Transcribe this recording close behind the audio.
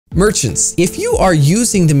Merchants, if you are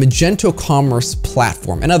using the Magento Commerce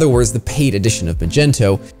platform, in other words, the paid edition of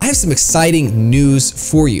Magento, I have some exciting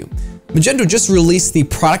news for you. Magento just released the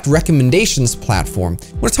Product Recommendations platform.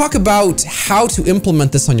 I want to talk about how to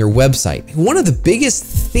implement this on your website. One of the biggest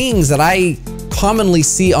things that I commonly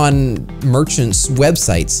see on merchants'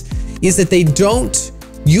 websites is that they don't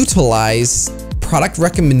utilize product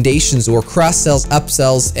recommendations or cross-sells,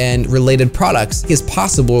 upsells, and related products as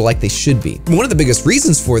possible like they should be. One of the biggest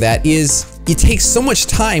reasons for that is it takes so much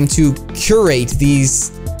time to curate these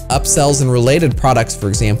upsells and related products, for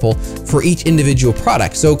example, for each individual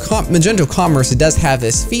product. So Magento Commerce, it does have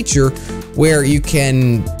this feature where you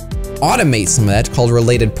can automate some of that called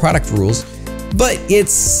related product rules, but it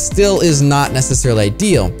still is not necessarily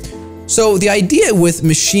ideal. So the idea with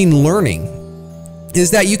machine learning is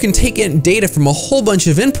that you can take in data from a whole bunch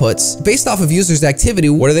of inputs based off of users' activity.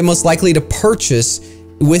 What are they most likely to purchase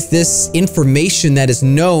with this information that is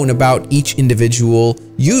known about each individual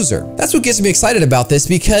user? That's what gets me excited about this,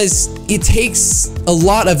 because it takes a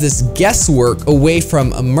lot of this guesswork away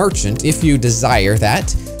from a merchant, if you desire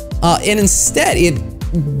that, and instead it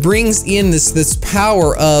brings in this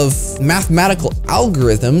power of mathematical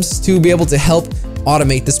algorithms to be able to help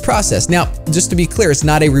automate this process. Now, just to be clear, it's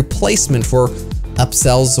not a replacement for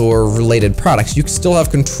upsells or related products. You can still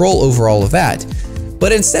have control over all of that.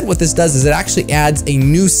 But instead what this does is it actually adds a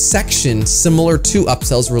new section similar to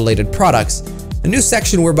upsells related products. A new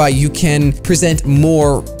section whereby you can present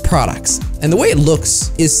more products. And the way it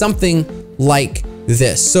looks is something like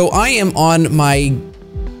this. So I am on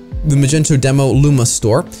the Magento Demo Luma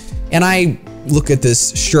store, and I look at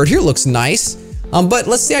this shirt here, it looks nice. But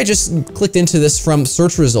let's say I just clicked into this from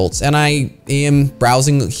search results and I am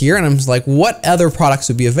browsing here and I'm just like, what other products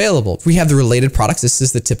would be available? If we have the related products, this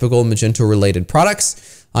is the typical Magento related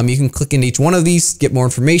products. You can click into each one of these, get more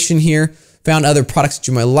information here, found other products that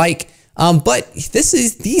you might like. But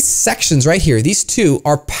these sections right here, these two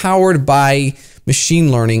are powered by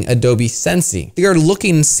machine learning Adobe Sensei. They are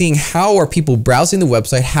looking and seeing how are people browsing the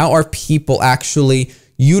website, how are people actually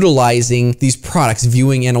utilizing these products,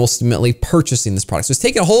 viewing and ultimately purchasing this product. So it's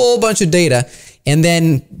taking a whole bunch of data and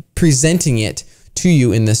then presenting it to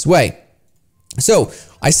you in this way. So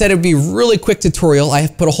I said it'd be a really quick tutorial. I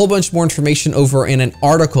have put a whole bunch more information over in an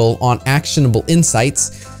article on actionable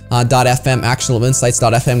insights, .fm,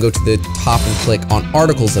 actionableinsights.fm. Go to the top and click on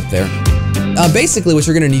articles up there. Basically what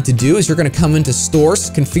you're gonna need to do is you're gonna come into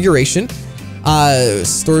stores configuration,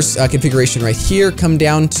 configuration right here, come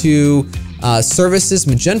down to services,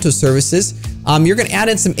 Magento services. You're gonna add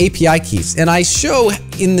in some API keys. And I show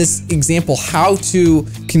in this example how to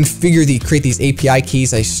create these API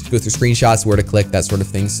keys. I go through screenshots, where to click, that sort of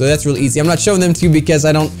thing. So that's really easy. I'm not showing them to you because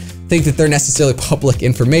I don't think that they're necessarily public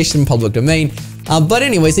information, public domain. But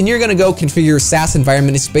anyways, and you're gonna go configure SaaS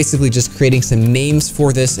environment. It's basically just creating some names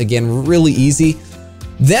for this. Again, really easy.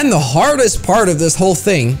 Then the hardest part of this whole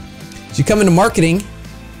thing is you come into marketing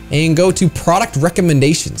and go to product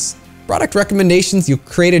recommendations. Product recommendations, you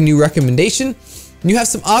create a new recommendation, and you have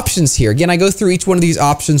some options here. Again, I go through each one of these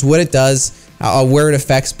options, what it does, where it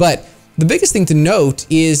affects, but the biggest thing to note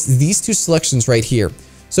is these two selections right here.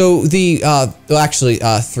 So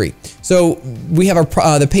three. So we have our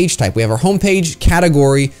the page type. We have our home page,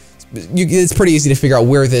 category. It's pretty easy to figure out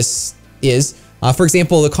where this is. For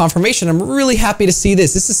example, the confirmation, I'm really happy to see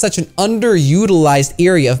this. This is such an underutilized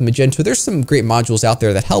area of Magento. There's some great modules out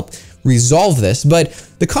there that help resolve this, but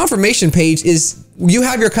the confirmation page is, you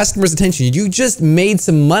have your customer's attention. You just made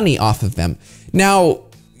some money off of them. Now,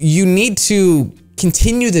 you need to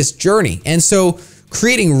continue this journey. And so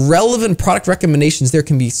creating relevant product recommendations there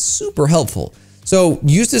can be super helpful. So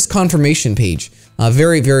use this confirmation page.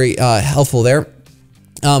 Very, very helpful there.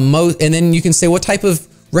 And then you can say, what type of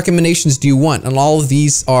recommendations do you want? And all of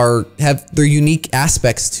these have their unique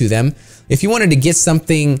aspects to them. If you wanted to get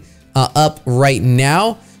something up right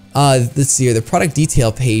now, let's see here, the product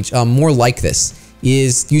detail page, more like this,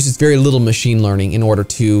 uses very little machine learning in order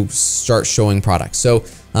to start showing products. So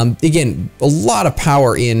again, a lot of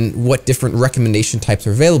power in what different recommendation types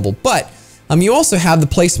are available, but you also have the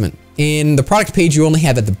placement. In the product page, you only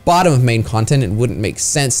have at the bottom of main content. It wouldn't make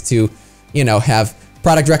sense to, have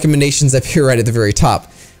product recommendations up here right at the very top.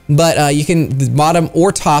 But you can, the bottom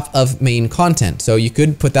or top of main content. So you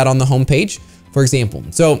could put that on the home page, for example.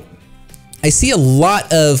 So I see a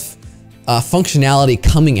lot of functionality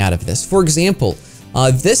coming out of this. For example,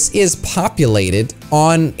 this is populated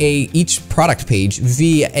on each product page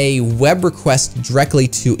via a web request directly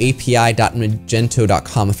to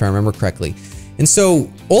api.magento.com, if I remember correctly. And so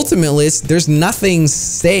ultimately, there's nothing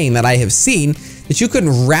saying that I have seen that you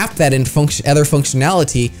couldn't wrap that into other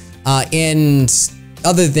functionality and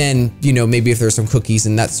other than, you know, maybe if there's some cookies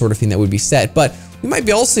and that sort of thing that would be set. But we might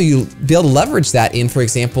be also be able to leverage that in, for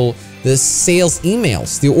example, the sales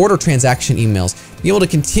emails, the order transaction emails, be able to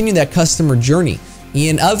continue that customer journey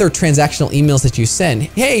in other transactional emails that you send.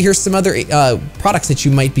 Hey, here's some other products that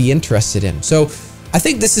you might be interested in. So I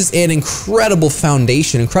think this is an incredible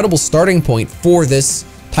foundation, incredible starting point for this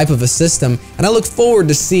type of a system. And I look forward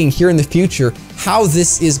to seeing here in the future how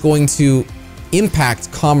this is going to impact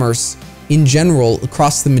commerce in general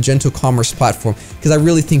across the Magento Commerce platform, because I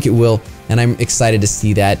really think it will. And I'm excited to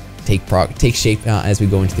see that take shape as we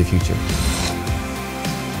go into the future.